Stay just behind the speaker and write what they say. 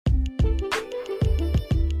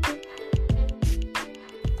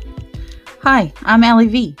Hi, I'm Allie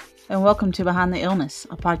V, and welcome to Behind the Illness,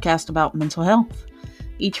 a podcast about mental health.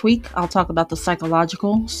 Each week, I'll talk about the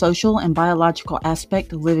psychological, social, and biological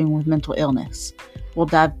aspect of living with mental illness. We'll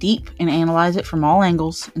dive deep and analyze it from all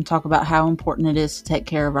angles and talk about how important it is to take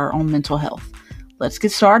care of our own mental health. Let's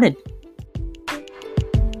get started.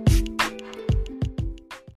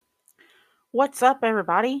 What's up,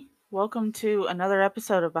 everybody? Welcome to another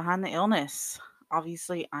episode of Behind the Illness.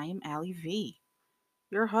 Obviously, I am Allie V,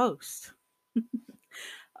 your host.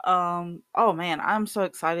 Oh man, I'm so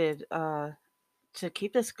excited to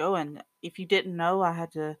keep this going. If you didn't know, I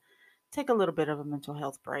had to take a little bit of a mental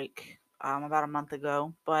health break about a month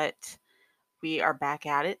ago, but we are back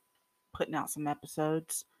at it, putting out some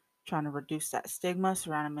episodes, trying to reduce that stigma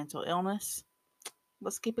surrounding mental illness.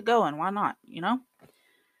 Let's keep it going. Why not?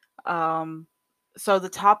 Um, so the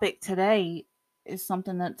topic today is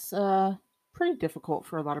something that's pretty difficult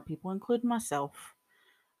for a lot of people, including myself.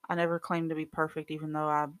 I never claim to be perfect, even though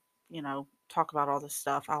I, talk about all this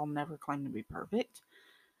stuff. I'll never claim to be perfect.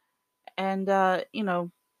 And the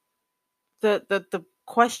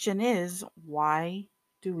question is, why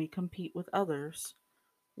do we compete with others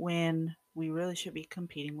when we really should be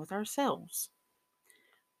competing with ourselves?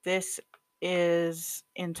 This is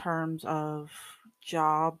in terms of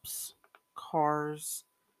jobs, cars,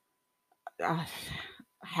 uh,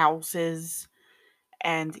 houses,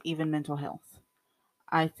 and even mental health.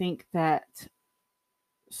 I think that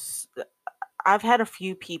s- I've had a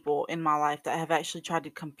few people in my life that have actually tried to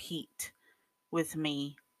compete with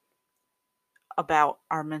me about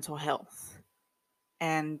our mental health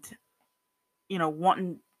and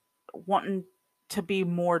wanting to be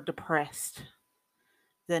more depressed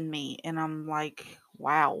than me, and I'm like,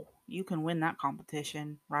 wow, you can win that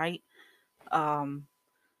competition, right? um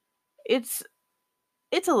it's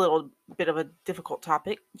it's a little bit of a difficult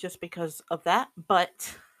topic just because of that,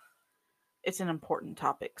 but it's an important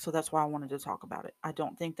topic, so that's why I wanted to talk about it. I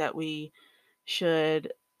don't think that we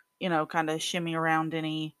should kind of shimmy around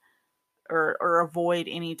any or avoid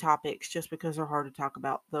any topics just because they're hard to talk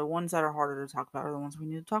about. The ones that are harder to talk about are the ones we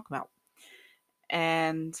need to talk about,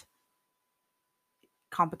 and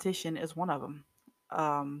competition is one of them.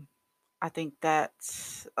 Um, I think that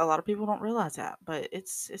a lot of people don't realize that, but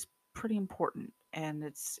it's pretty important, and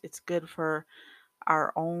it's good for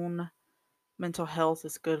our own mental health.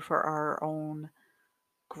 It's good for our own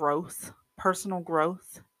growth, personal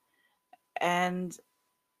growth, and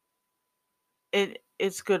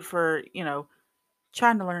it's good for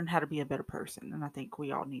trying to learn how to be a better person. And I think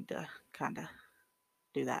we all need to kind of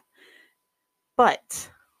do that. But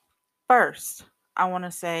first, I want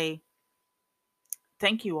to say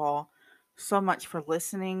thank you all so much for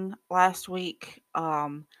listening last week.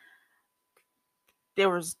 There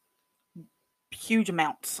was huge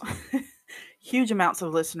amounts, huge amounts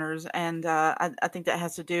of listeners, and I think that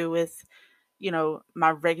has to do with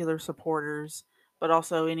my regular supporters, but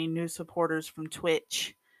also any new supporters from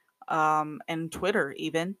Twitch, and Twitter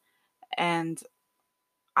even. And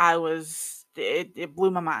it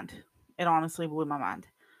blew my mind. It honestly blew my mind.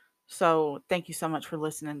 So thank you so much for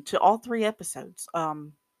listening to all three episodes.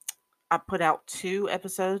 I put out 2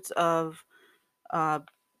 episodes of uh,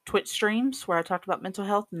 Twitch streams where I talked about mental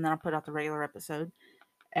health, and then I put out the regular episode,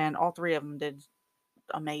 and all three of them did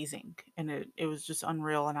amazing, and it was just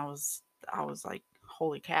unreal. And I was like,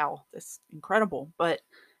 holy cow, that's incredible. But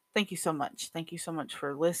thank you so much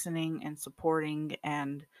for listening and supporting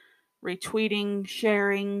and retweeting,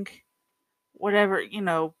 sharing, whatever,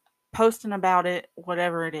 posting about it,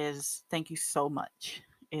 whatever it is. Thank you so much.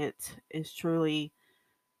 It is truly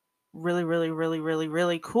really, really, really, really,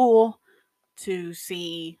 really cool to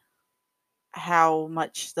see how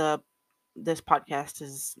much this podcast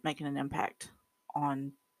is making an impact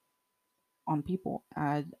on people.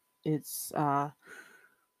 It's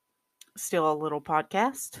still a little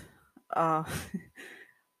podcast, uh,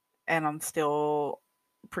 and I'm still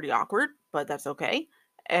pretty awkward, but that's okay.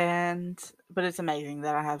 But it's amazing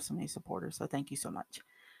that I have so many supporters. So thank you so much.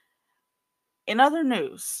 In other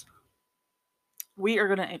news, we are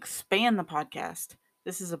going to expand the podcast.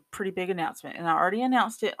 This is a pretty big announcement, and I already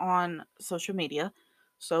announced it on social media.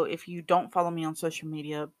 So if you don't follow me on social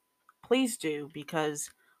media, please do, because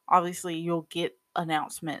obviously you'll get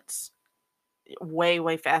announcements way,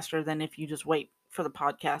 way faster than if you just wait for the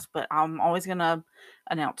podcast. But I'm always going to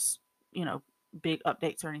announce, big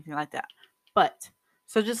updates or anything like that. But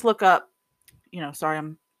so just look up, sorry,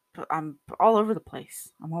 I'm all over the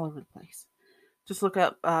place. I'm all over the place. Just look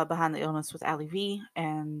up Behind the Illness with Ali V,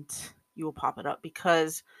 and you will pop it up,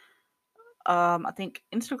 because I think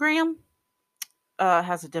Instagram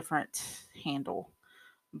has a different handle,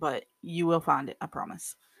 but you will find it, I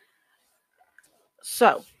promise.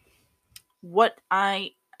 So, what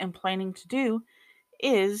I am planning to do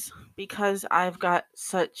is, because I've got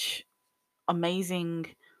such amazing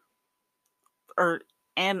or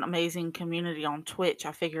an amazing community on Twitch,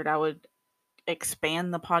 I figured I would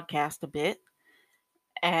expand the podcast a bit.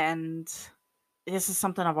 And this is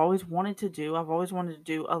something I've always wanted to do. I've always wanted to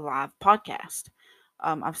do a live podcast.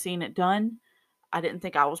 I've seen it done. I didn't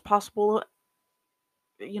think I was possible.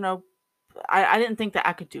 You know, I didn't think that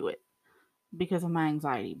I could do it because of my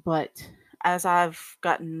anxiety. But as I've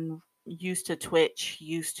gotten used to Twitch,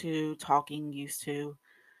 used to talking, used to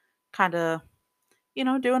kind of,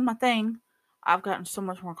 doing my thing, I've gotten so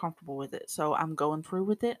much more comfortable with it. So I'm going through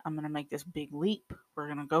with it. I'm going to make this big leap. We're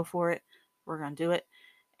going to go for it. We're going to do it.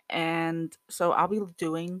 And so I'll be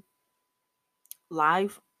doing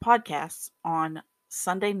live podcasts on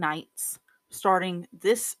Sunday nights starting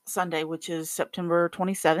this Sunday, which is September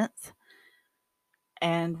 27th.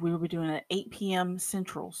 And we will be doing it at 8 p.m.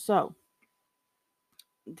 Central. So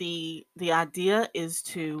the idea is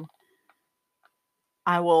to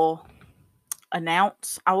I will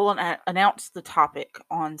announce the topic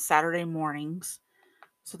on Saturday mornings,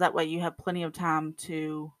 so that way you have plenty of time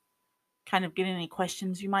to kind of get any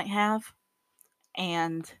questions you might have,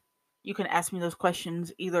 and you can ask me those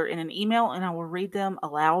questions either in an email and I will read them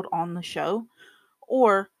aloud on the show,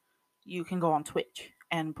 or you can go on Twitch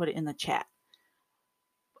and put it in the chat.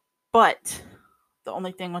 But the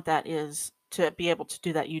only thing with that is, to be able to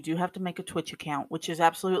do that, you do have to make a Twitch account, which is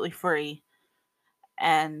absolutely free.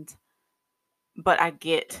 And but I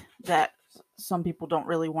get that some people don't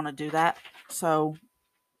really want to do that. So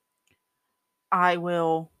I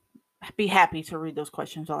will be happy to read those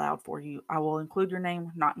questions aloud for you. I will include your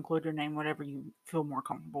name, not include your name, whatever you feel more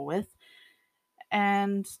comfortable with.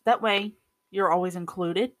 And that way you're always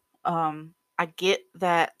included. I get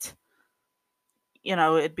that,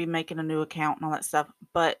 it'd be making a new account and all that stuff,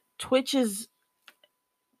 but Twitch is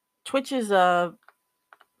a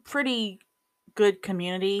pretty good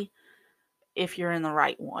community if you're in the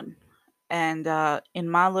right one. And in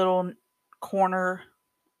my little corner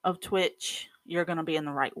of Twitch, you're going to be in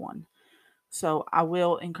the right one. So I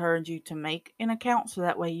will encourage you to make an account so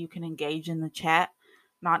that way you can engage in the chat,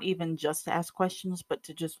 not even just to ask questions, but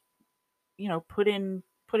to just, put in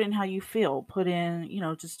how you feel, put in,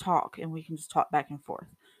 just talk, and we can just talk back and forth.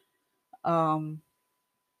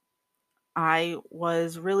 I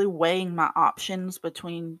was really weighing my options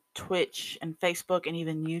between Twitch and Facebook and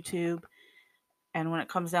even YouTube. And when it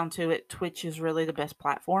comes down to it, Twitch is really the best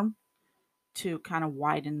platform to kind of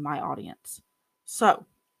widen my audience. So,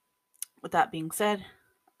 with that being said,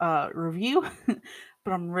 review,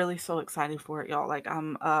 but I'm really so excited for it, y'all. Like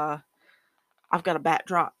I've got a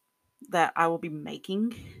backdrop that I will be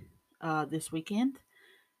making this weekend,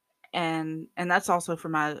 and that's also for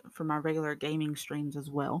my regular gaming streams as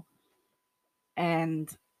well. And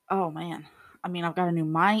oh man, I mean, I've got a new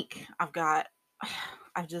mic. I've got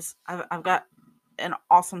an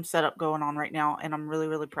awesome setup going on right now, and I'm really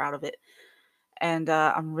really proud of it. And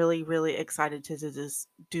I'm really really excited to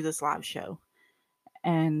do this live show,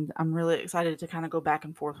 and I'm really excited to kind of go back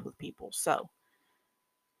and forth with people. So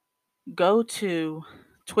go to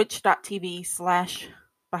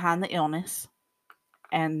twitch.tv/behind the illness,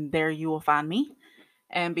 and there you will find me.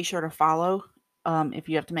 And be sure to follow. If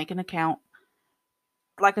you have to make an account,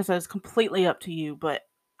 like I said, it's completely up to you, but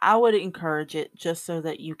I would encourage it just so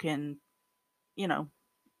that you can, you know,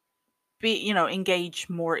 engage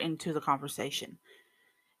more into the conversation.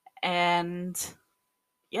 And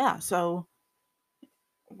yeah, so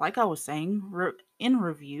like I was saying, in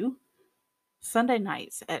review, Sunday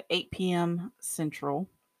nights at 8 p.m. Central,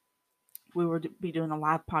 we will be doing a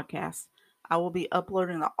live podcast. I will be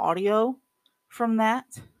uploading the audio from that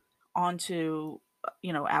onto,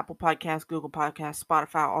 Apple Podcasts, Google Podcasts,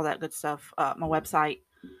 Spotify, all that good stuff, my website,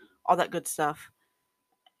 all that good stuff.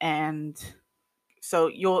 And so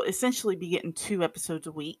you'll essentially be getting 2 episodes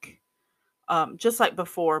a week, just like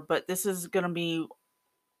before, but this is going to be,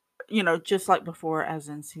 just like before, as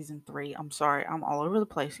in season 3. I'm sorry, I'm all over the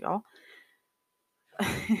place, y'all.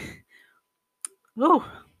 Ooh,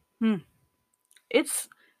 hmm. It's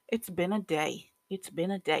it's been a day. It's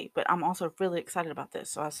been a day, but I'm also really excited about this.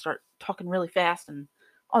 So I start talking really fast and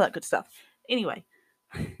all that good stuff. Anyway,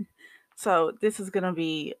 so this is gonna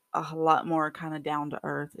be a lot more kind of down to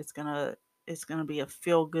earth. It's gonna be a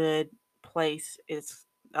feel good place.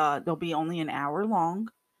 They'll be only an hour long.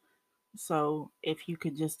 So if you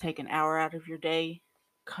could just take an hour out of your day,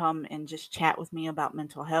 come and just chat with me about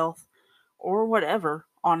mental health or whatever,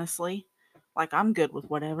 honestly. Like I'm good with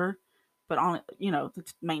whatever, but the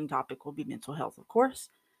main topic will be mental health, of course.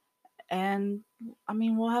 And I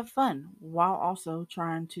mean, we'll have fun while also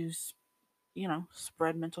trying to,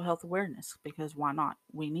 spread mental health awareness, because why not?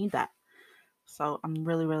 We need that. So I'm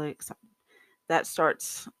really, really excited. That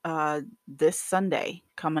starts this Sunday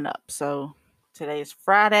coming up. So today is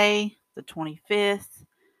Friday, the 25th.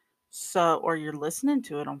 So, or you're listening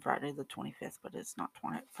to it on Friday the 25th, but it's not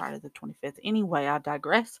Friday the 25th. Anyway, I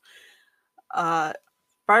digress. Uh,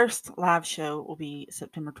 First live show will be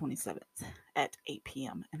September 27th at 8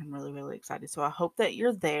 p.m. And I'm really, really excited. So I hope that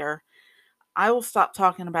you're there. I will stop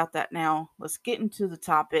talking about that now. Let's get into the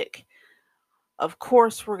topic. Of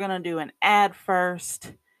course, we're going to do an ad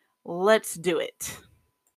first. Let's do it.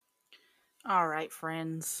 All right,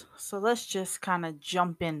 friends. So let's just kind of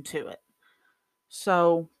jump into it.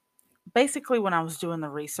 So basically, when I was doing the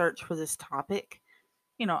research for this topic,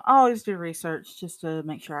 I always do research just to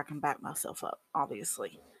make sure I can back myself up,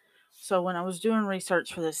 obviously. So when I was doing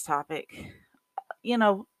research for this topic,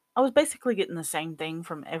 I was basically getting the same thing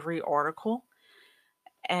from every article,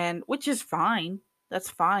 and which is fine.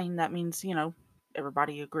 That's fine. That means,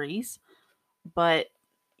 everybody agrees. But,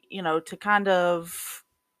 to kind of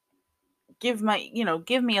give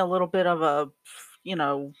me a little bit of a, you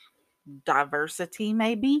know, diversity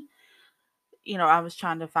maybe. I was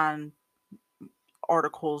trying to find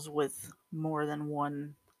articles with more than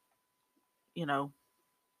one, you know,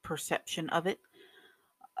 perception of it.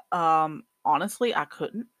 Honestly, I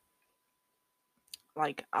couldn't.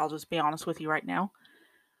 Like, I'll just be honest with you right now.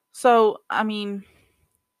 So, I mean,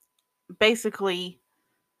 basically,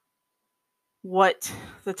 what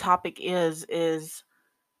the topic is,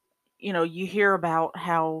 you hear about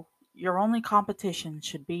how your only competition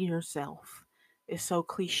should be yourself. It's so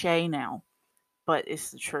cliche now, but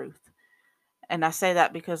it's the truth. And I say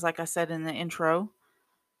that because, like I said in the intro,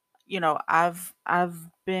 I've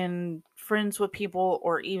been friends with people,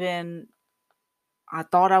 or even I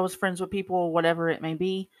thought I was friends with people, whatever it may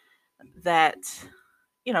be, that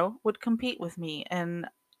would compete with me. And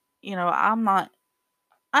I'm not.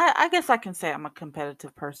 I guess I can say I'm a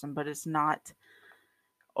competitive person, but it's not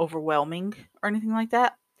overwhelming or anything like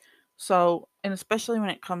that. So, and especially when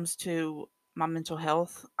it comes to my mental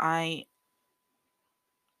health, I,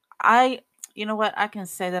 you know what, I can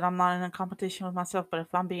say that I'm not in a competition with myself, but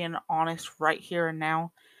if I'm being honest right here and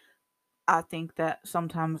now, I think that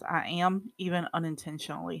sometimes I am, even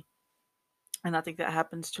unintentionally. And I think that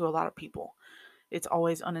happens to a lot of people. It's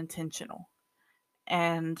always unintentional.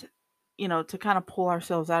 And, to kind of pull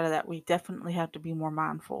ourselves out of that, we definitely have to be more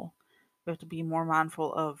mindful. We have to be more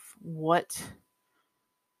mindful of what,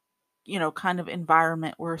 kind of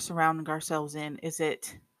environment we're surrounding ourselves in. Is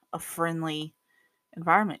it a friendly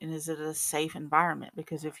environment, and is it a safe environment?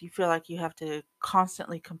 Because if you feel like you have to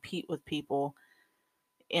constantly compete with people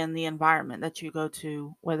in the environment that you go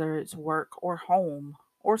to, whether it's work or home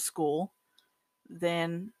or school,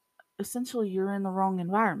 then essentially you're in the wrong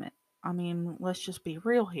environment. I mean, let's just be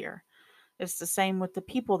real here. It's the same with the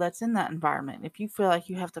people that's in that environment. If you feel like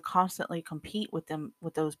you have to constantly compete with them,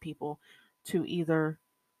 with those people, to either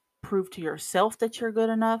prove to yourself that you're good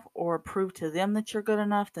enough or prove to them that you're good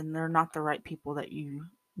enough, then they're not the right people that you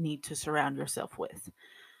need to surround yourself with.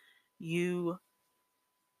 You,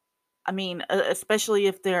 I mean, especially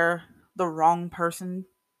if they're the wrong person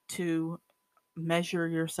to measure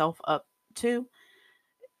yourself up to,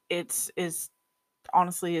 it's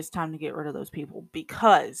honestly, it's time to get rid of those people,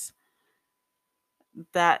 because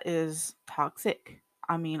that is toxic.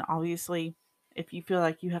 I mean, obviously, if you feel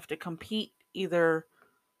like you have to compete either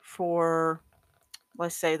for,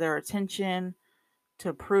 let's say, their attention,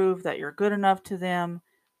 to prove that you're good enough to them,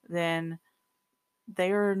 then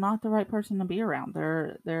they're not the right person to be around.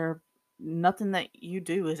 They're nothing that you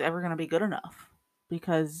do is ever going to be good enough,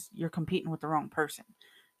 because you're competing with the wrong person.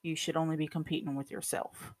 You should only be competing with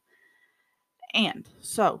yourself. And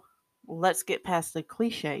so, let's get past the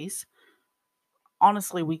cliches.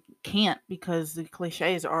 Honestly, we can't, because the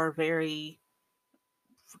cliches are very,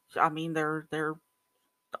 I mean, they're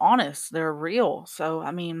honest, they're real. So,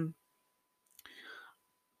 I mean,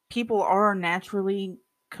 people are naturally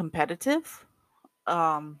competitive.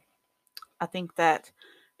 Um I think that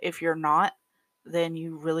if you're not, then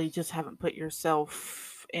you really just haven't put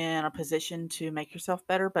yourself in a position to make yourself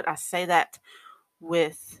better. But I say that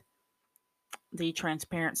with the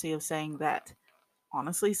transparency of saying that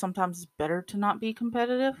honestly, sometimes it's better to not be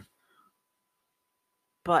competitive.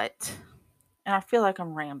 But, and I feel like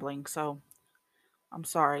I'm rambling, so I'm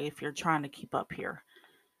sorry if you're trying to keep up here.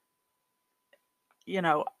 You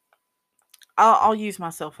know, I'll use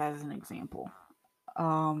myself as an example.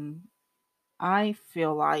 Um, I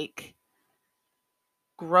feel like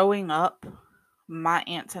growing up, my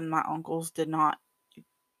aunts and my uncles did not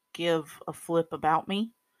give a flip about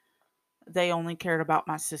me. They only cared about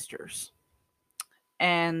my sisters.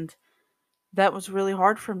 And that was really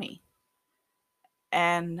hard for me.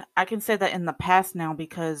 And I can say that in the past now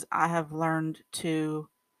because I have learned to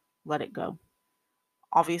let it go.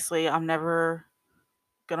 Obviously, I'm never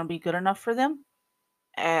going to be good enough for them.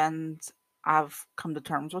 And I've come to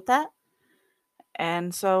terms with that.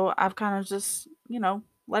 And so I've kind of just,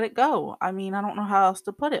 let it go. I mean, I don't know how else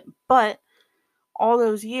to put it. But all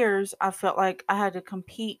those years, I felt like I had to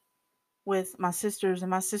compete with my sisters. And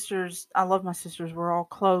my sisters, I love my sisters. We're all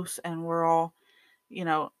close and we're all,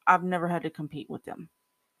 I've never had to compete with them.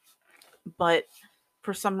 But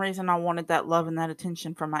for some reason, I wanted that love and that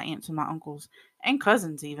attention from my aunts and my uncles and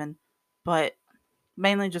cousins, even. But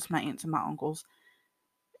mainly just my aunts and my uncles.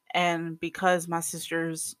 And because my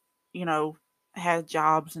sisters, you know, had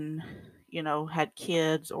jobs and, had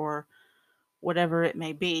kids or whatever it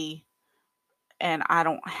may be, and I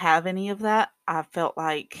don't have any of that, I felt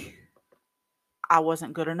like I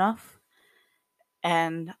wasn't good enough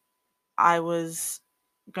and I was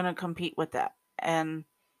going to compete with that. And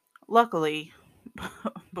luckily,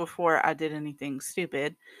 before I did anything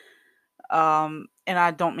stupid, and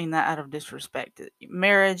I don't mean that out of disrespect.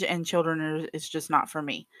 Marriage and children is just not for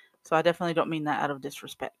me. So I definitely don't mean that out of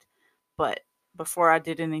disrespect. But before I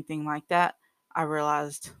did anything like that, I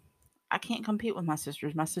realized I can't compete with my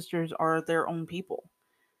sisters. My sisters are their own people.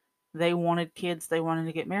 They wanted kids, they wanted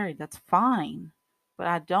to get married. That's fine. But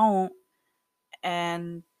I don't.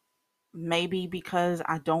 And maybe because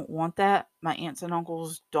I don't want that, my aunts and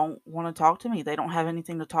uncles don't want to talk to me. They don't have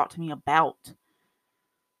anything to talk to me about.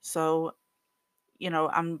 So,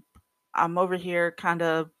 I'm over here kind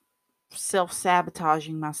of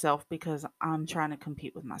self-sabotaging myself because I'm trying to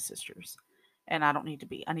compete with my sisters. And I don't need to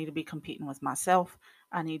be. I need to be competing with myself.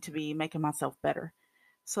 I need to be making myself better.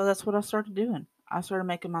 So that's what I started doing. I started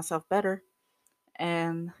making myself better.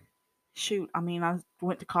 And shoot, I mean, I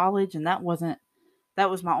went to college and that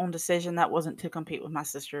was my own decision. That wasn't to compete with my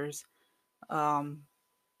sisters. Um,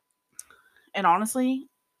 and honestly,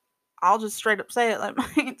 I'll just straight up say it like my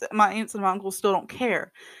aunts and my uncles still don't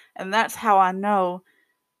care. And that's how I know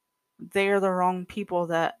they're the wrong people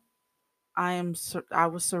that I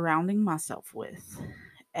was surrounding myself with.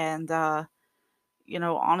 And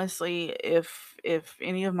honestly, if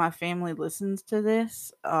any of my family listens to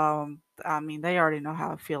this, I mean, they already know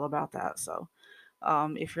how I feel about that. So,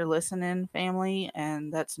 if you're listening, family,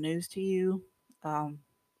 and that's news to you, um,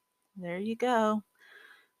 there you go.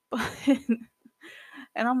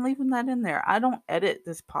 And I'm leaving that in there. I don't edit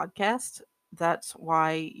this podcast. That's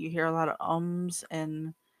why you hear a lot of ums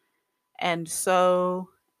and so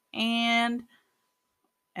and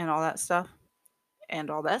all that stuff and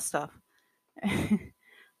all that stuff.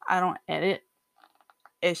 I don't edit.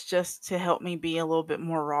 It's just to help me be a little bit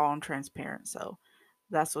more raw and transparent. So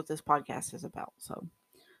that's what this podcast is about. So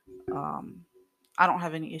um, I don't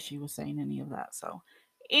have any issue with saying any of that. So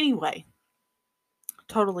anyway,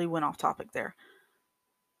 totally went off topic there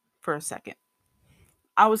for a second.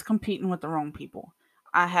 I was competing with the wrong people.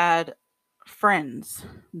 I had friends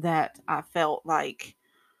that I felt like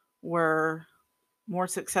were more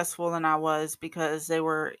successful than I was because they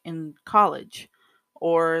were in college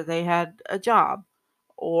or they had a job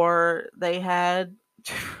or they had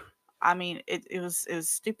I mean it was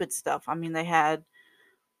stupid stuff. I mean they had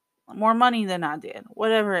more money than I did,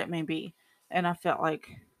 whatever it may be. And I felt like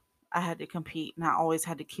I had to compete and I always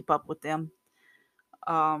had to keep up with them.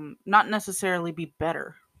 Not necessarily be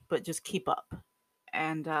better, but just keep up.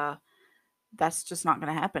 And that's just not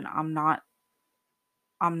going to happen. I'm not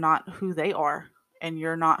who they are and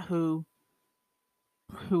you're not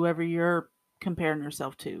whoever you're comparing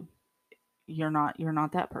yourself to. You're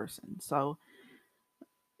not that person. So,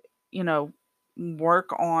 you know, work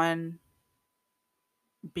on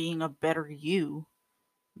being a better you,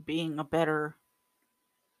 being a better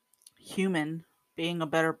human, being a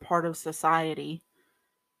better part of society,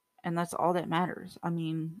 and that's all that matters. I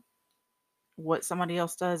mean, what somebody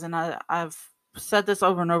else does, and I've said this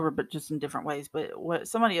over and over, but just in different ways. But what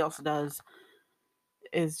somebody else does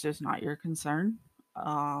is just not your concern.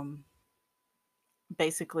 Um,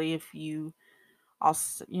 Basically, if you, I'll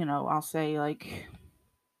say like,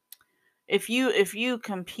 if you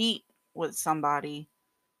compete with somebody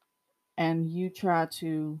and you try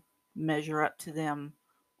to measure up to them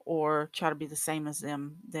or try to be the same as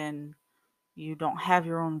them, then you don't have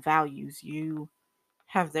your own values. You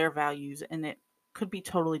have their values, and it could be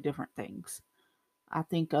totally different things. I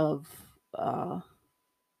think of, and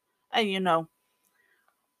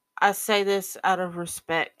I say this out of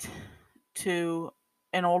respect to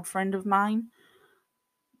an old friend of mine,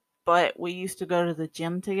 but we used to go to the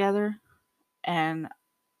gym together, and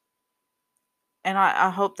I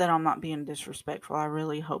hope that I'm not being disrespectful. I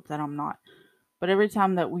really hope that I'm not. But every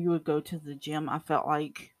time that we would go to the gym, I felt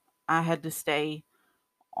like I had to stay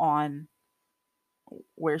on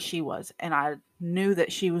where she was, and I knew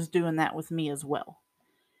that she was doing that with me as well.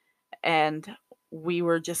 And we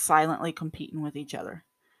were just silently competing with each other.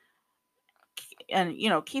 And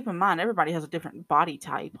keep in mind everybody has a different body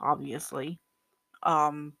type, obviously.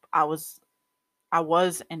 I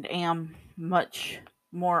was and am much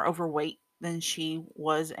more overweight than she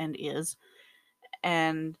was and is.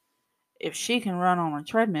 And if she can run on a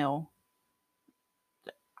treadmill,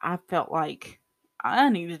 I felt like I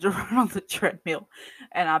needed to run on the treadmill.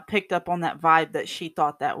 And I picked up on that vibe that she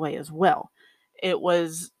thought that way as well. It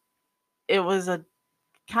was a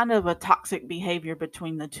kind of a toxic behavior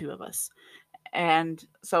between the two of us. And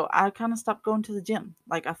so I kind of stopped going to the gym.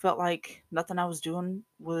 Like I felt like nothing I was doing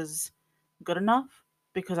was good enough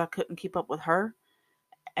because I couldn't keep up with her.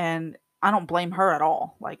 And I don't blame her at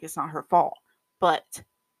all. Like it's not her fault. But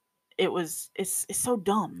it's so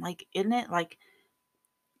dumb. Like isn't it? Like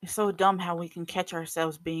it's so dumb how we can catch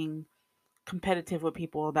ourselves being competitive with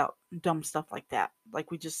people about dumb stuff like that. Like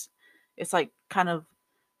we just it's like kind of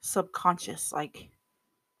subconscious. Like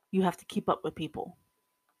you have to keep up with people.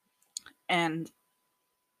 And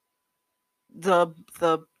the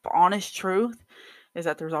honest truth is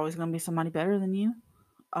that there's always going to be somebody better than you.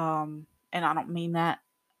 And I don't mean that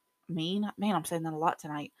mean. Man, I'm saying that a lot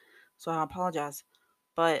tonight. So I apologize.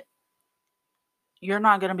 But you're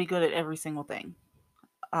not going to be good at every single thing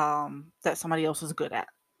that somebody else is good at.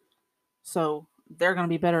 So they're going to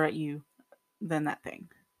be better at you than that thing.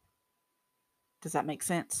 Does that make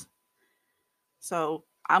sense? So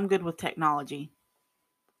I'm good with technology.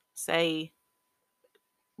 Say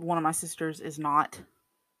one of my sisters is not.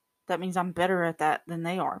 That means I'm better at that than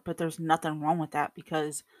they are. But there's nothing wrong with that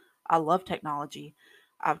because I love technology.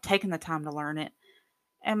 I've taken the time to learn it.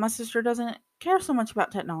 And my sister doesn't care so much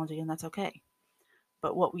about technology, and that's okay.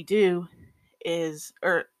 But what we do is,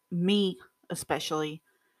 or me especially,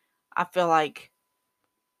 I feel like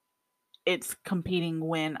it's competing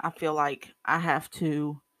when I feel like I have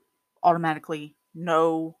to automatically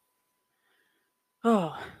know,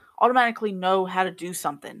 oh, automatically know how to do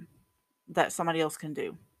something that somebody else can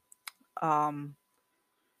do. Um,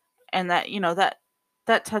 and that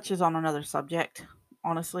that touches on another subject,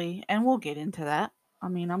 honestly, and we'll get into that. I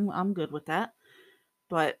mean, I'm good with that,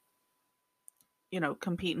 but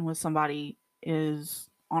competing with somebody is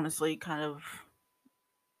honestly kind of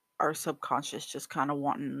our subconscious just kind of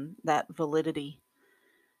wanting that validity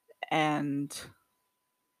and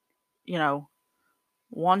you know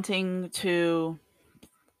wanting to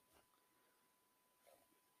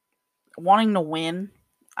wanting to win,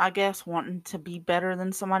 I guess, wanting to be better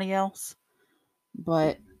than somebody else.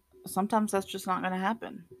 But sometimes that's just not going to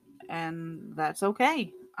happen, and that's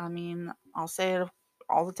okay. I mean, I'll say it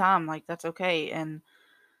all the time, like that's okay. And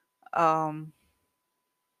um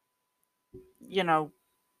you know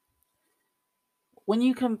when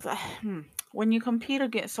you when you compete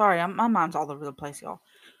against, sorry, my mind's all over the place, y'all.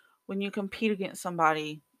 When you compete against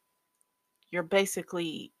somebody, you're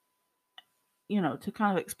basically, to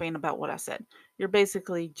kind of expand about what I said, you're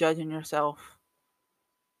basically judging yourself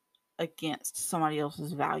against somebody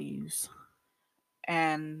else's values.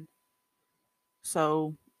 And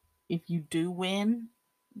so if you do win,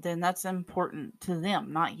 then that's important to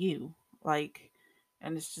them, not you. Like,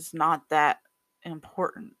 and it's just not that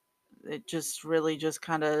important. It just really just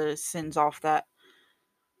kind of sends off that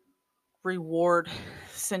reward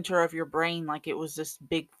center of your brain like it was this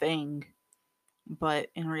big thing. But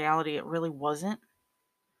in reality, it really wasn't.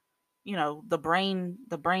 The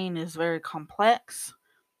brain is very complex.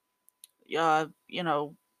 uh you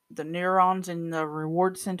know the neurons in the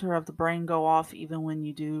reward center of the brain go off even when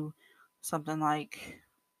you do something like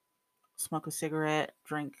smoke a cigarette,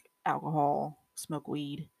 drink alcohol, smoke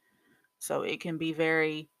weed. So it can be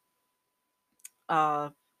very uh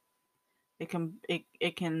it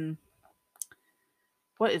can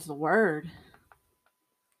what is the word,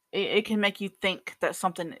 it can make you think that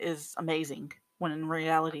something is amazing when in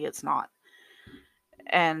reality it's not.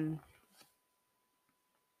 And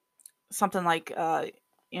something like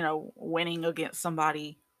winning against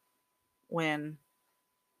somebody when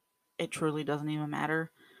it truly doesn't even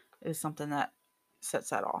matter is something that sets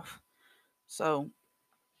that off. So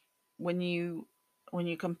when you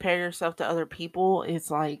compare yourself to other people,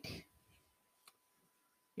 it's like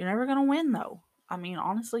you're never gonna win though. I mean,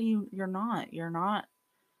 honestly, you're not. You're not.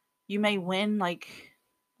 You may win like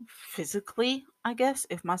physically, I guess,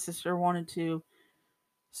 if my sister wanted to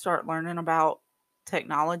start learning about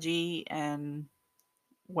technology and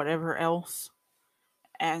whatever else,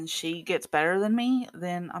 and she gets better than me,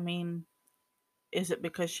 then I mean, is it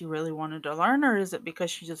because she really wanted to learn, or is it because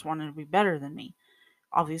she just wanted to be better than me?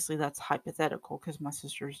 Obviously, that's hypothetical because my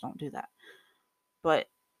sisters don't do that. But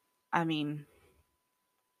I mean,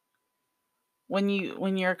 when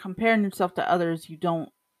you're comparing yourself to others, you don't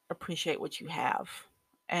appreciate what you have,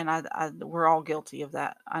 and we're all guilty of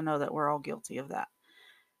that. I know that we're all guilty of that,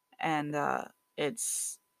 and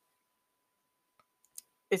it's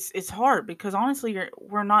it's hard because honestly,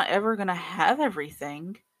 we're not ever gonna have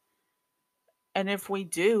everything, and if we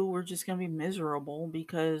do, we're just gonna be miserable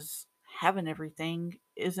because having everything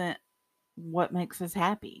isn't what makes us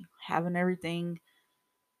happy. Having everything,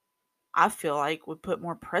 I feel like, would put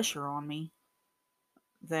more pressure on me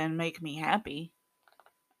than make me happy.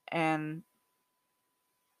 And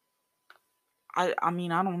I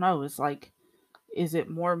mean, I don't know. It's like, is it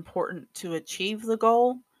more important to achieve the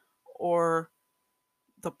goal or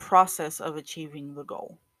the process of achieving the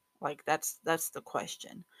goal? Like that's the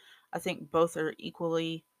question. I think both are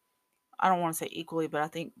equally, I don't want to say equally, but I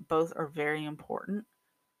think both are very important.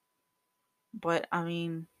 But I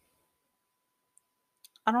mean,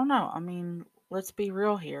 I don't know. I mean, let's be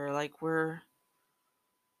real here. Like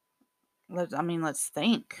let's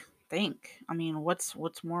think. Think. I mean, what's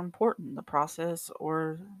more important, the process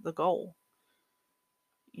or the goal?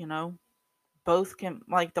 You know, both can,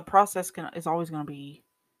 like, the process can is always going to be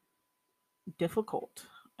difficult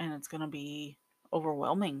and it's going to be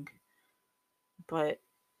overwhelming. But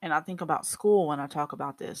and I think about school when I talk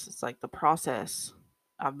about this. It's like the process.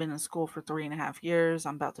 I've been in school for 3.5 years.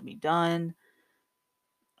 I'm about to be done.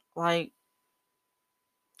 Like,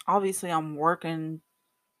 obviously I'm working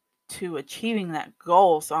to achieving that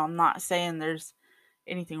goal. So I'm not saying there's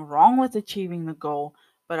anything wrong with achieving the goal,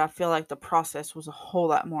 but I feel like the process was a whole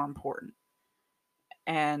lot more important.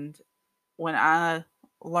 And when I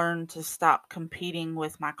learned to stop competing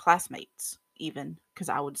with my classmates, even because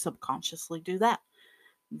I would subconsciously do that,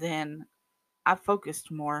 then I focused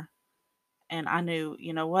more and I knew,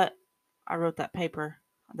 you know what? I wrote that paper.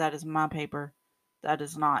 That is my paper. That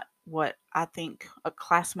is not what I think a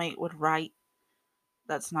classmate would write.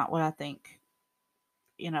 That's not what I think,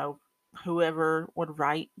 you know, whoever would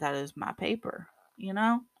write. That is my paper, you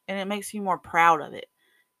know? And it makes you more proud of it.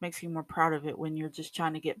 Makes you more proud of it when you're just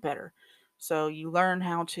trying to get better. So you learn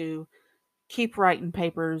how to keep writing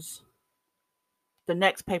papers, the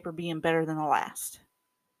next paper being better than the last.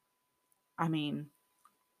 I mean,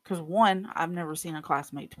 because one, I've never seen a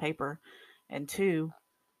classmate's paper, and two,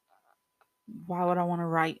 why would I want to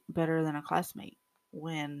write better than a classmate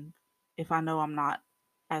when, if I know I'm not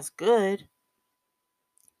as good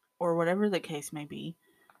or whatever the case may be,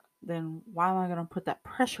 then why am I going to put that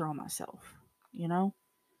pressure on myself? You know?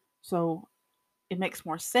 So it makes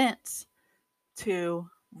more sense to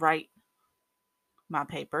write my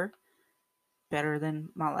paper better than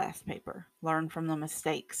my last paper, learn from the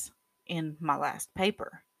mistakes in my last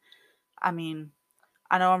paper. I mean,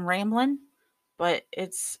 I know I'm rambling, but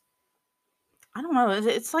I don't know.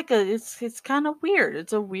 It's like it's kind of weird.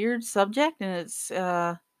 It's a weird subject, and it's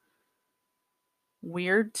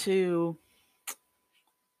weird to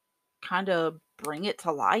kind of bring it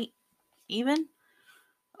to light, even.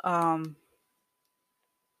 Um,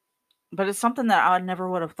 but it's something that I never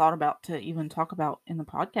would have thought about to even talk about in the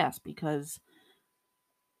podcast because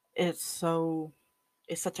it's so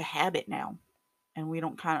it's such a habit now, and we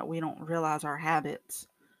don't realize our habits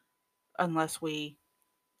unless we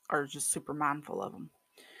are just super mindful of them.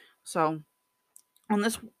 So on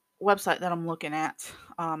this website that I'm looking at,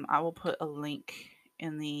 I will put a link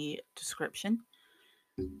in the description.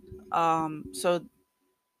 So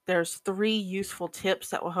there's 3 useful tips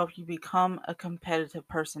that will help you become a competitive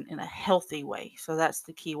person in a healthy way. So that's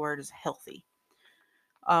the key word, is healthy.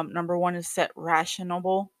 Number 1 is set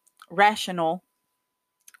rational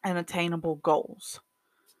and attainable goals.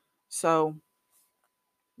 So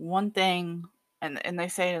one thing, and they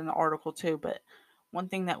say it in the article too, but one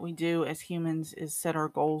thing that we do as humans is set our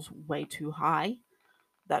goals way too high.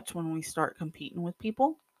 That's when we start competing with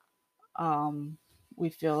people. Um, we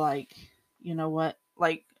feel like, you know what,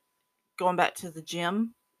 like going back to the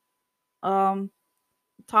gym um,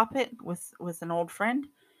 topic with an old friend,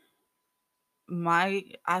 my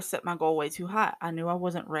I set my goal way too high. I knew I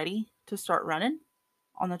wasn't ready to start running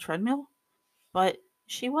on the treadmill, but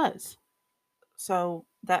she was. So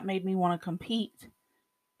that made me want to compete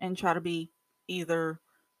and try to be either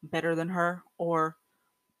better than her or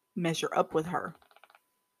measure up with her.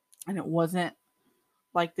 And it wasn't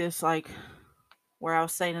like this, like where I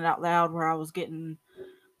was saying it out loud, where I was getting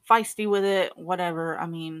feisty with it, whatever. I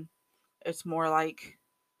mean, It's more like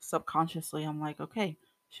subconsciously, I'm like, okay,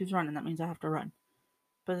 she's running. That means I have to run.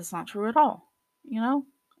 But it's not true at all. You know,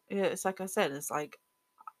 it's like I said, it's like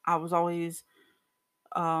I was always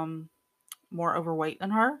um, more overweight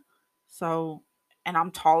than her. So, and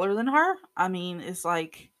I'm taller than her. I mean, it's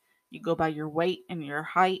like you go by your weight and your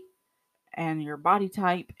height and your body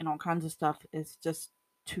type and all kinds of stuff. It's just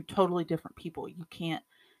two totally different people. You can't.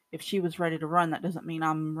 If she was ready to run, that doesn't mean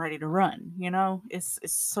I'm ready to run. You know, it's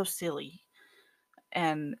so silly,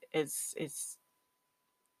 and it's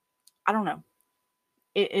I don't know.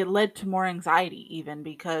 It led to more anxiety even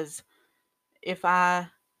because if I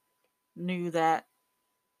knew that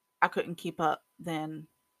I couldn't keep up, then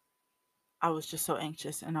I was just so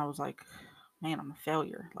anxious and I was like, man, I'm a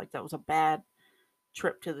failure. Like that was a bad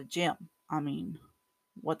trip to the gym. I mean,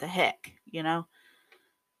 what the heck, you know?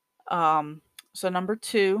 Um so number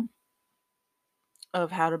 2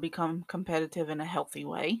 of how to become competitive in a healthy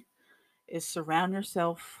way is surround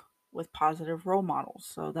yourself with positive role models.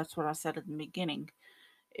 So that's what I said at the beginning.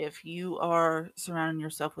 If you are surrounding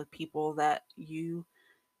yourself with people that you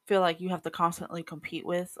feel like you have to constantly compete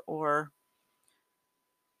with or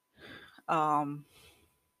um,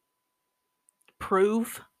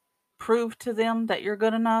 prove prove to them that you're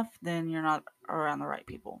good enough, then you're not around the right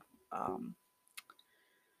people. Um,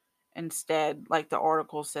 Instead, like the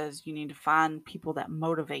article says, you need to find people that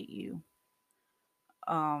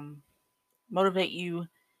um, motivate you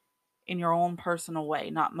in your own personal way,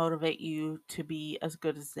 not motivate you to be as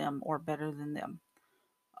good as them or better than them.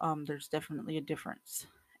 There's definitely a difference,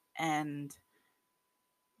 and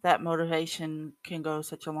that motivation can go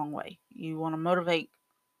such a long way. You want to motivate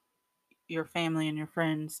your family and your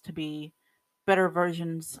friends to be better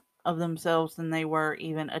versions of themselves than they were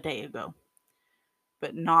even a day ago,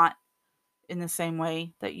 but not in the same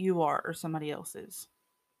way that you are or somebody else is.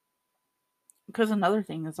 Because another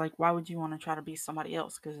thing is like, why would you want to try to be somebody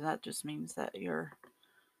else? Because that just means that you're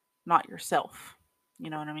not yourself. You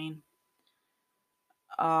know what I mean?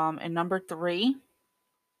 And number 3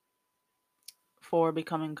 for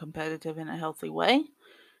becoming competitive in a healthy way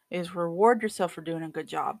is reward yourself for doing a good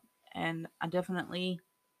job. And I definitely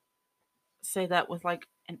say that with like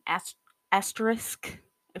an asterisk,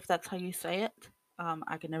 if that's how you say it.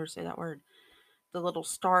 I can never say that word. The little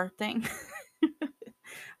star thing.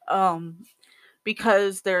 um,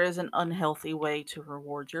 because there is an unhealthy way to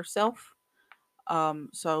reward yourself.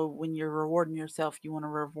 So when you're rewarding yourself, you want to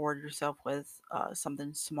reward yourself with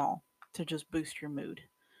something small to just boost your mood.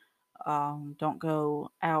 Don't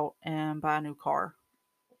go out and buy a new car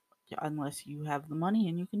unless you have the money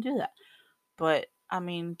and you can do that. But I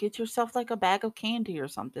mean, get yourself like a bag of candy or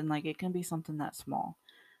something. Like it can be something that small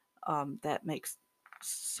that makes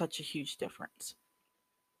such a huge difference.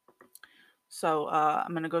 So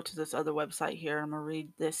I'm going to go to this other website here. I'm going to read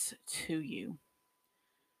this to you.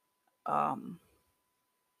 Um,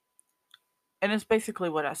 and it's basically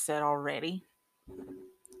what I said already,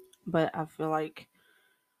 but I feel like,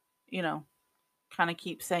 you know, kind of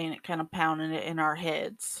keep saying it, kind of pounding it in our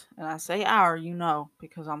heads. And I say our,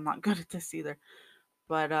 because I'm not good at this either.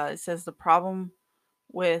 But it says the problem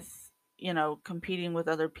with, competing with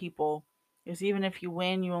other people is even if you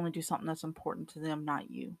win, you only do something that's important to them,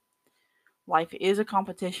 not you. Life is a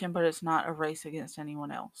competition, but it's not a race against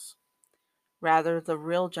anyone else. Rather, the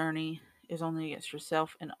real journey is only against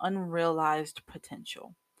yourself and unrealized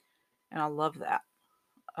potential. And I love that.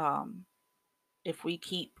 Um, if we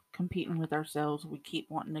keep competing with ourselves, we keep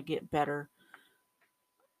wanting to get better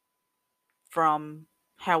from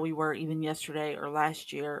how we were even yesterday or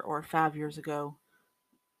last year or 5 years ago,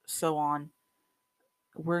 so on,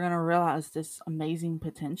 we're going to realize this amazing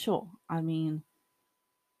potential. I mean,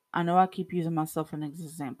 I know I keep using myself as an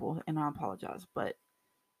example and I apologize, but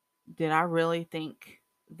did I really think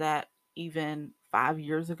that even 5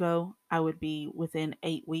 years ago I would be within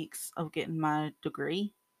 8 weeks of getting my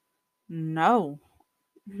degree? No,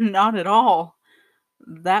 not at all.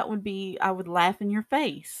 That would be, I would laugh in your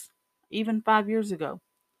face. Even 5 years ago,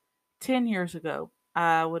 10 years ago,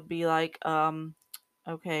 I would be like,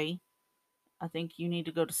 okay, I think you need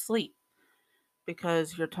to go to sleep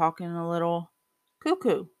because you're talking a little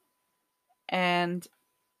cuckoo. And,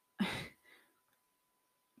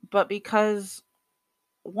 but because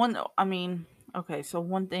I mean, okay, so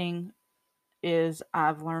one thing is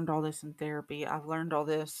I've learned all this in therapy. I've learned all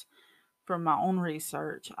this from my own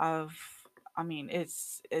research. I mean,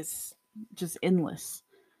 it's just endless.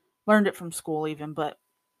 Learned it from school even, but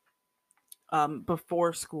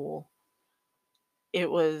before school,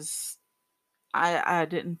 it was I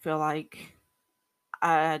didn't feel like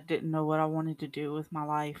I didn't know what I wanted to do with my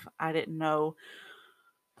life. I didn't know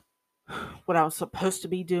what I was supposed to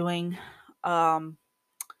be doing. Um,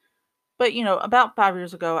 but about 5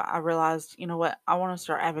 years ago, I realized, what, I want to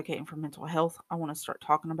start advocating for mental health. I want to start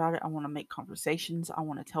talking about it. I want to make conversations. I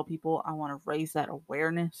want to tell people. I want to raise that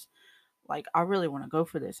awareness. Like, I really want to go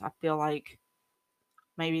for this. I feel like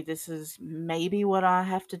maybe this is maybe what I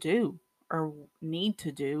have to do or need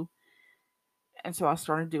to do. And so I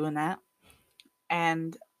started doing that.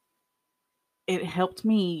 And it helped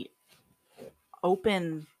me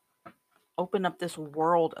open open up this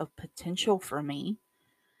world of potential for me.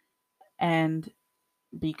 And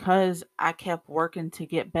because I kept working to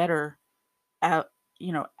get better at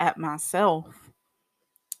at myself,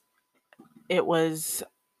 it was,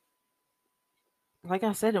 like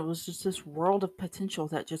I said, it was just this world of potential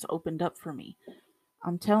that just opened up for me.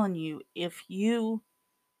 I'm telling you, if you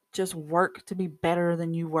just work to be better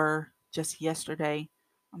than you were just yesterday,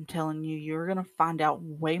 I'm telling you, you're going to find out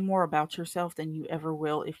way more about yourself than you ever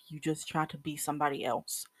will if you just try to be somebody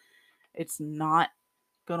else. It's not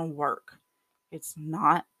going to work. It's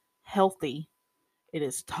not healthy. It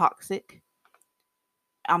is toxic.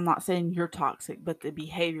 I'm not saying you're toxic, but the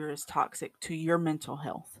behavior is toxic to your mental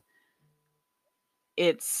health.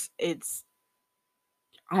 It's it's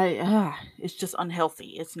just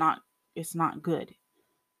unhealthy. It's not good.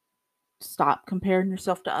 Stop comparing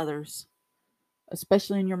yourself to others,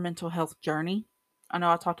 especially in your mental health journey. I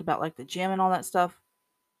know I talked about like the gym and all that stuff,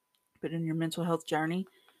 but in your mental health journey,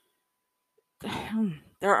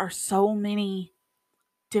 there are so many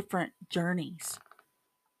different journeys.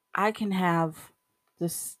 I can have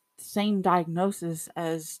this same diagnosis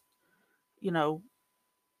as, you know,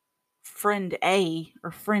 friend A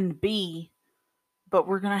or friend B, but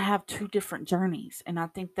we're going to have two different journeys. And I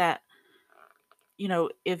think that,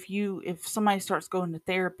 if somebody starts going to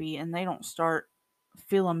therapy and they don't start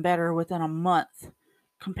feeling better within a month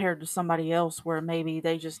compared to somebody else where maybe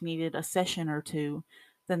they just needed a session or two,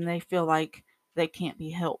 then they feel like they can't be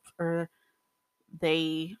helped, or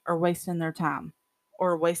they are wasting their time,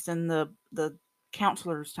 or wasting the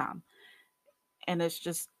counselor's time. And it's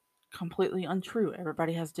just completely untrue.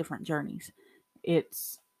 Everybody has different journeys.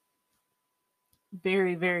 It's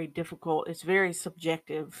very, very difficult. It's very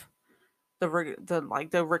subjective.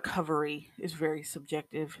 The recovery is very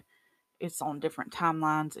subjective. It's on different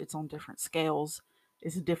timelines, it's on different scales,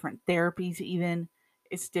 it's different therapies, even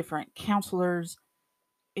it's different counselors,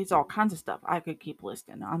 it's all kinds of stuff. I could keep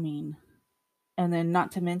listing. I mean, and then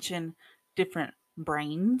not to mention different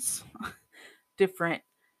brains, different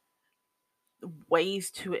ways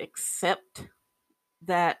to accept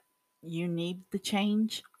that you need the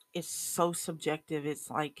change. It's so subjective. It's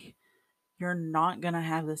like you're not going to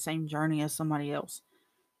have the same journey as somebody else.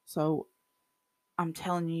 So I'm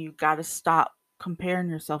telling you, you got to stop comparing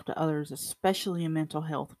yourself to others, especially in mental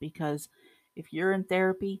health, because if you're in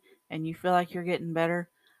therapy and you feel like you're getting better,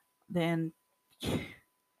 then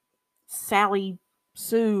Sally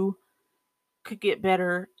Sue could get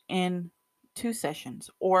better in 2 sessions,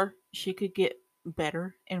 or she could get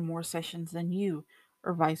better in more sessions than you,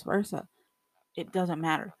 or vice versa. It doesn't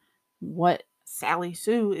matter. What Sally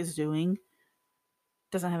Sue is doing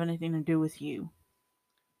doesn't have anything to do with you.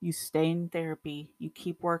 You stay in therapy, you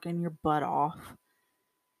keep working your butt off,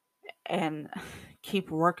 and keep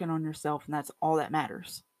working on yourself, and that's all that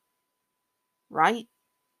matters. Right?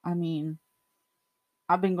 I mean,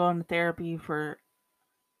 I've been going to therapy for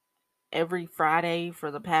every Friday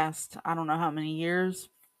for the past, I don't know how many years,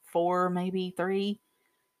 4, maybe 3.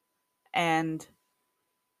 And,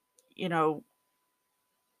 you know,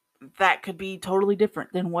 that could be totally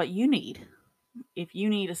different than what you need. If you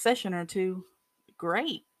need a session or two,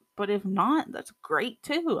 great. But if not, that's great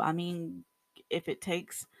too. I mean, if it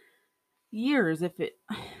takes years,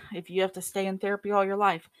 if you have to stay in therapy all your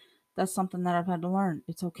life, that's something that I've had to learn.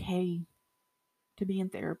 It's okay to be in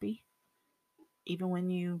therapy even when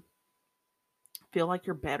you feel like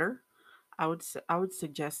you're better. I would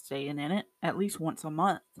suggest staying in it at least once a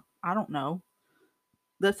month. I don't know.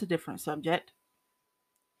 That's a different subject.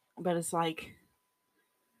 But it's like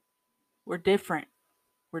we're different.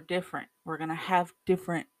 We're different. We're going to have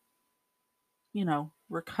different,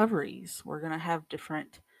 recoveries. We're going to have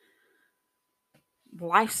different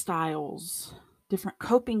lifestyles, different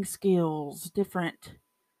coping skills, different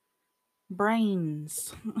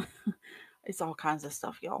brains. It's all kinds of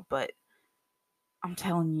stuff, y'all. But I'm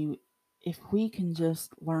telling you, if we can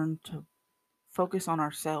just learn to focus on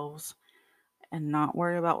ourselves and not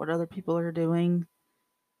worry about what other people are doing,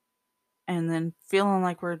 and then feeling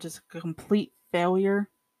like we're just a complete failure,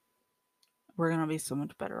 we're going to be so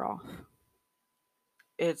much better off.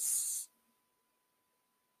 It's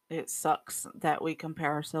it sucks that we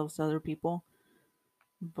compare ourselves to other people,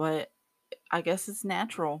 but I guess it's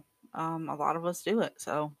natural. A lot of us do it.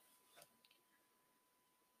 So,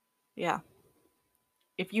 yeah.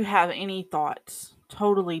 If you have any thoughts,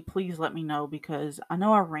 totally please let me know because I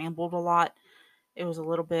know I rambled a lot. It was a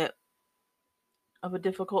little bit of a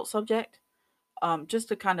difficult subject just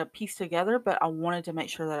to kind of piece together, but I wanted to make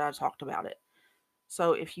sure that I talked about it.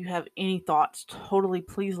 So if you have any thoughts, totally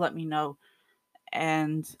please let me know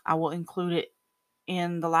and I will include it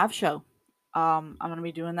in the live show. I'm going to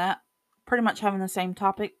be doing that. Pretty much having the same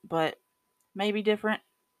topic, but maybe different.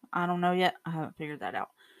 I don't know yet. I haven't figured that out.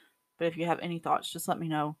 But if you have any thoughts, just let me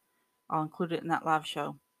know. I'll include it in that live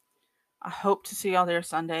show. I hope to see y'all there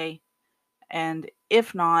Sunday. And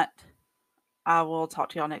if not, I will talk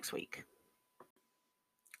to y'all next week.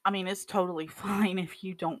 I mean, it's totally fine if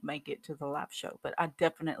you don't make it to the live show, but I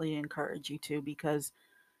definitely encourage you to because,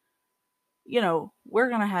 we're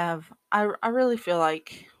going to have, I really feel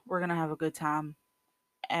like we're going to have a good time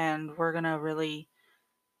and we're going to really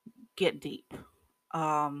get deep.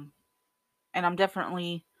 Um, and I'm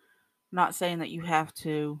definitely not saying that you have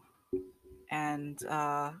to, and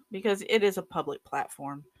because it is a public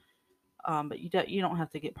platform, but you don't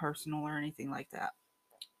have to get personal or anything like that.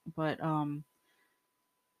 But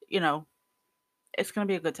you know, it's gonna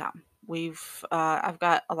be a good time. I've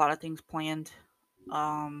got a lot of things planned,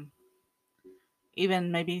 um,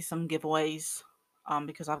 even maybe some giveaways,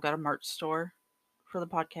 because I've got a merch store for the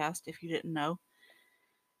podcast. If you didn't know,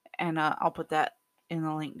 and I'll put that in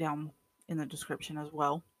the link down in the description as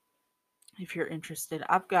well. If you're interested,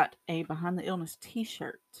 I've got a Behind the Illness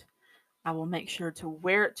T-shirt. I will make sure to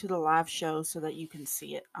wear it to the live show so that you can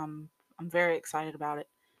see it. I'm very excited about it.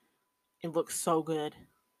 It looks so good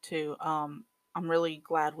too. I'm really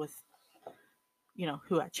glad with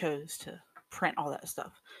who I chose to print all that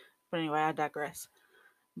stuff. But anyway, I digress.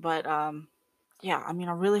 But yeah, I mean,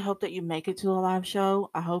 I really hope that you make it to the live show.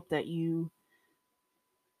 I hope that you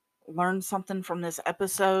learn something from this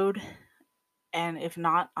episode, and if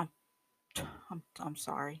not, I'm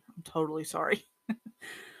sorry. I'm totally sorry.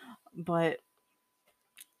 But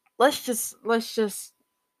let's just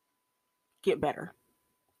get better.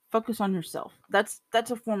 Focus on yourself. That's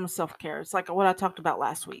a form of self-care. It's like what I talked about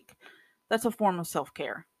last week. That's a form of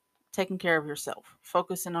self-care. Taking care of yourself,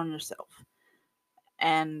 focusing on yourself,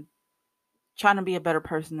 and trying to be a better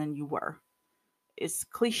person than you were. It's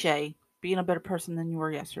cliche being a better person than you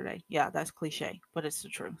were yesterday. Yeah, that's cliche, but it's the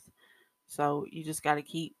truth. So you got to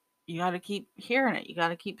keep hearing it. You got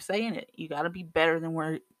to keep saying it. You got to be better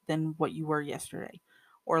than what you were yesterday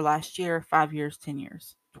or last year, 5 years, 10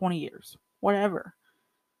 years, 20 years, whatever.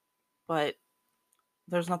 But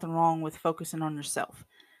there's nothing wrong with focusing on yourself.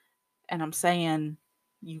 And I'm saying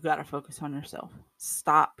you got to focus on yourself.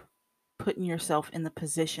 Stop putting yourself in the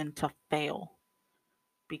position to fail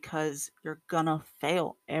because you're gonna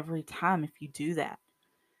fail every time if you do that.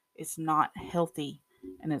 It's not healthy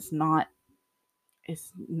and it's not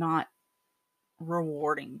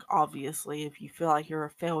rewarding obviously if you feel like you're a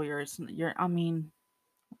failure. I mean,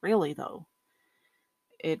 really though.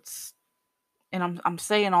 It's and I'm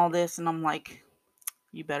saying all this and I'm like,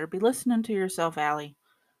 you better be listening to yourself, Allie.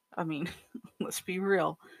 I mean, let's be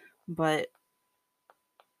real. But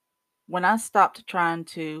when I stopped trying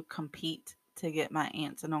to compete to get my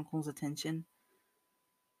aunts and uncles' attention,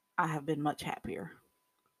 I have been much happier.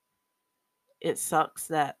 It sucks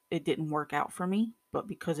that it didn't work out for me, but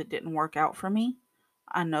because it didn't work out for me,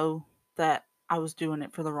 I know that I was doing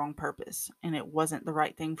it for the wrong purpose and it wasn't the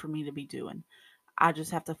right thing for me to be doing. I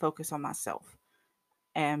just have to focus on myself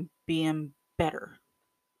and being better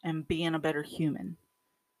and being a better human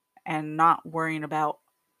and not worrying about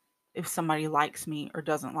if somebody likes me or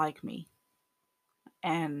doesn't like me.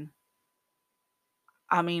 And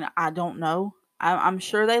I mean, I don't know. I'm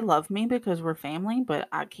sure they love me because we're family, but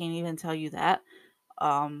I can't even tell you that.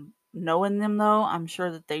 Knowing them though, I'm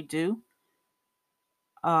sure that they do.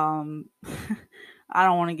 Um, I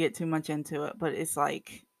don't want to get too much into it, but it's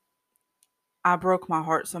like I broke my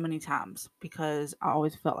heart so many times because I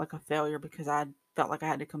always felt like a failure because I felt like I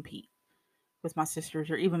had to compete with my sisters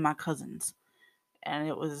or even my cousins.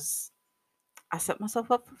 And I set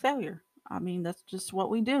myself up for failure. I mean, that's just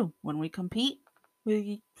what we do. When we compete,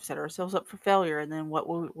 we set ourselves up for failure. And then what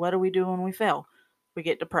do we do when we fail? We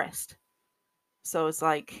get depressed. So it's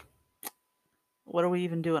like, what are we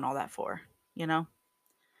even doing all that for? You know?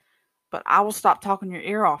 But I will stop talking your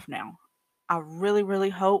ear off now. I really,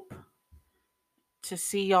 really hope to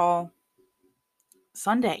see y'all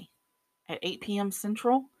Sunday at 8 p.m.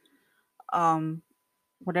 Central. Um,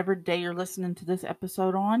 Whatever day you're listening to this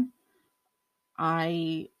episode on,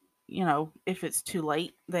 if it's too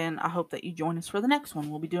late, then I hope that you join us for the next one.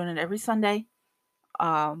 We'll be doing it every Sunday.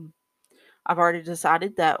 I've already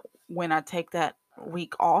decided that when I take that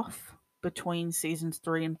week off between seasons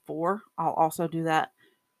 3 and 4, I'll also do that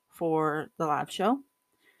for the live show.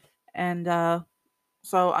 And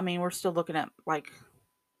so, I mean, we're still looking at like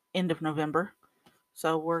end of November.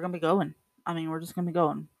 So we're going to be going. I mean, we're just going to be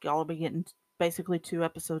going. Y'all will be getting basically 2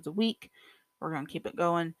 episodes a week. We're going to keep it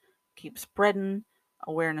going, keep spreading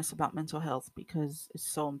awareness about mental health because it's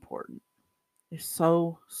so important. It's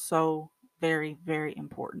so, so very, very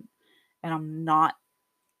important. And I'm not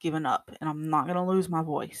giving up. And I'm not going to lose my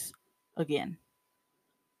voice again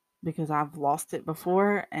because I've lost it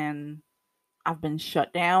before and I've been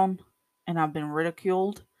shut down and I've been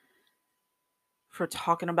ridiculed for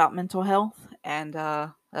talking about mental health. And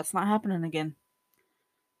that's not happening again.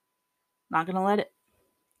 Not going to let it.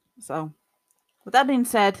 So, with that being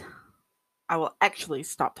said, I will actually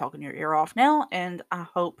stop talking your ear off now, and I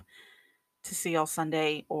hope to see y'all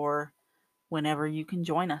Sunday or whenever you can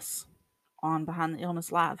join us on Behind the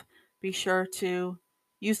Illness Live. Be sure to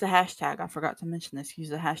use the hashtag. I forgot to mention this. Use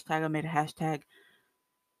the hashtag. I made a hashtag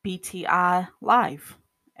BTI Live,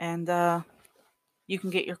 and you can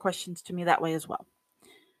get your questions to me that way as well,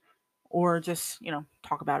 or just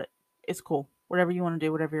talk about it. It's cool. Whatever you want to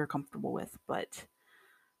do, whatever you're comfortable with, but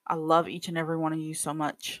I love each and every one of you so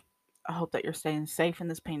much. I hope that you're staying safe in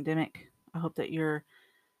this pandemic. I hope that you're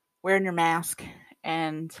wearing your mask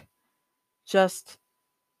and just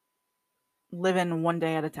living one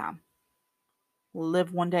day at a time.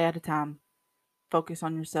 Live one day at a time. Focus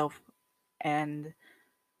on yourself and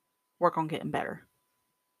work on getting better.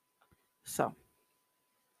 So,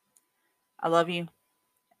 I love you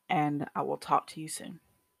and I will talk to you soon.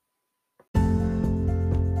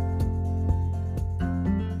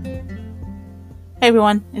 Hey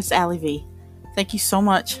everyone, it's Allie V. Thank you so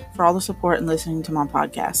much for all the support and listening to my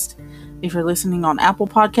podcast. If you're listening on Apple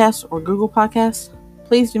Podcasts or Google Podcasts,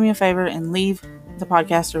 please do me a favor and leave the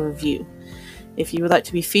podcast a review. If you would like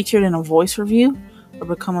to be featured in a voice review or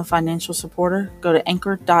become a financial supporter, go to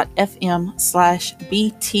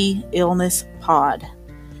anchor.fm/btillnesspod.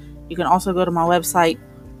 You can also go to my website,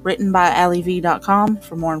 writtenbyallyv.com,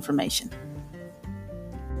 for more information.